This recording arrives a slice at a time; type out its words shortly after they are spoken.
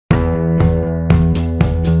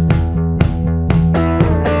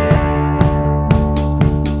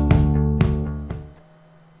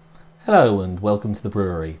Hello and welcome to the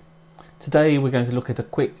brewery. Today we're going to look at a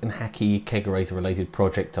quick and hacky kegerator related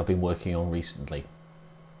project I've been working on recently.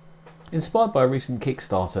 Inspired by a recent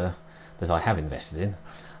Kickstarter that I have invested in,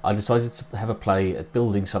 I decided to have a play at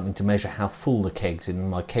building something to measure how full the kegs in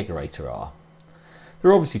my kegerator are.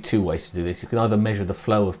 There are obviously two ways to do this. You can either measure the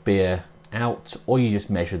flow of beer out or you just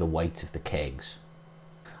measure the weight of the kegs.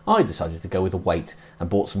 I decided to go with the weight and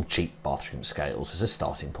bought some cheap bathroom scales as a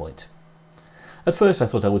starting point. At first I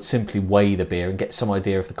thought I would simply weigh the beer and get some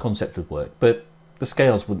idea if the concept would work, but the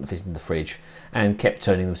scales wouldn't fit in the fridge and kept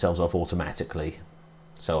turning themselves off automatically.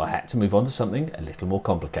 So I had to move on to something a little more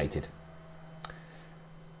complicated.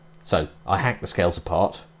 So I hacked the scales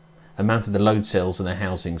apart and mounted the load cells and their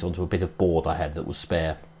housings onto a bit of board I had that was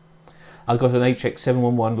spare. I got an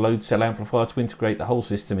HX711 load cell amplifier to integrate the whole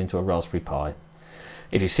system into a Raspberry Pi.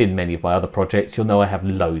 If you've seen many of my other projects, you'll know I have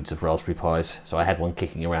loads of Raspberry Pis, so I had one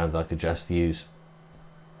kicking around that I could just use.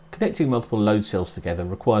 Connecting multiple load cells together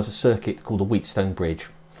requires a circuit called a Wheatstone bridge.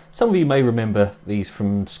 Some of you may remember these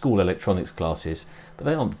from school electronics classes, but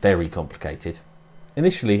they aren't very complicated.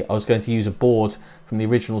 Initially I was going to use a board from the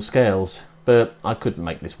original scales, but I couldn't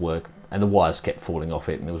make this work and the wires kept falling off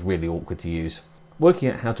it and it was really awkward to use. Working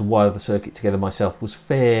out how to wire the circuit together myself was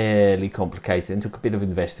fairly complicated and took a bit of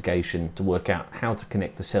investigation to work out how to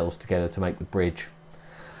connect the cells together to make the bridge.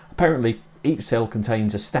 Apparently each cell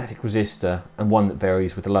contains a static resistor and one that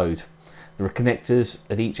varies with the load. There are connectors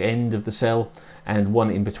at each end of the cell and one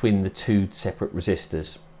in between the two separate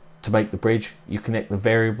resistors. To make the bridge, you connect the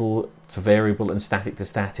variable to variable and static to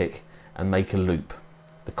static and make a loop.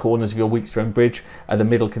 The corners of your Wheatstone bridge are the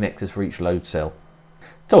middle connectors for each load cell.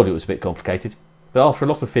 Told you it was a bit complicated, but after a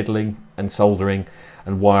lot of fiddling and soldering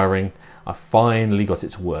and wiring, I finally got it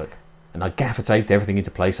to work. And I gaffer taped everything into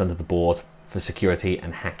place under the board for security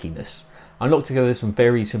and hackiness. I knocked together some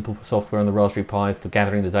very simple software on the Raspberry Pi for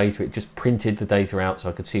gathering the data. It just printed the data out so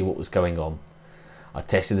I could see what was going on. I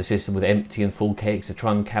tested the system with empty and full kegs to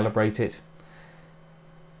try and calibrate it.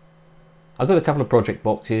 I got a couple of project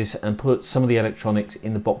boxes and put some of the electronics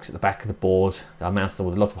in the box at the back of the board. I mounted them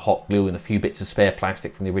with a lot of hot glue and a few bits of spare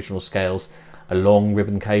plastic from the original scales. A long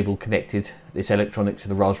ribbon cable connected this electronics to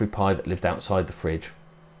the Raspberry Pi that lived outside the fridge.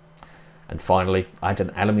 And finally, I had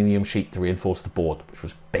an aluminium sheet to reinforce the board, which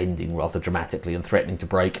was bending rather dramatically and threatening to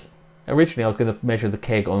break. Originally I was going to measure the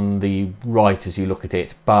keg on the right as you look at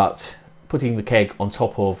it, but putting the keg on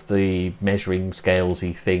top of the measuring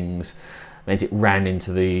scalesy things meant it ran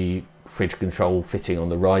into the fridge control fitting on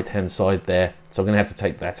the right hand side there, so I'm going to have to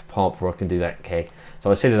take that apart before I can do that keg. So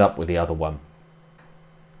I set it up with the other one.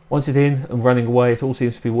 Once it's in and running away, it all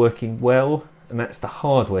seems to be working well, and that's the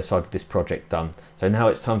hardware side of this project done. So now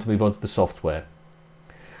it's time to move on to the software.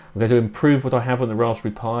 I'm going to improve what I have on the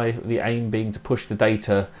Raspberry Pi, the aim being to push the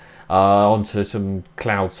data onto some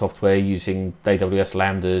cloud software using AWS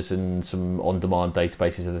Lambdas and some on-demand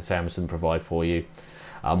databases that Amazon provide for you.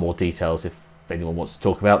 More details if anyone wants to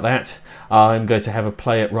talk about that. I'm going to have a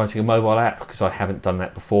play at writing a mobile app because I haven't done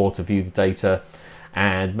that before, to view the data,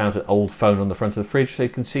 and mount an old phone on the front of the fridge so you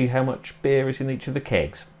can see how much beer is in each of the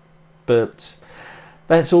kegs. But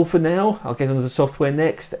that's all for now. I'll get onto the software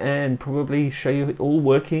next and probably show you it all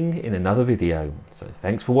working in another video. So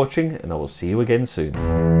thanks for watching and I will see you again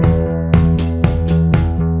soon.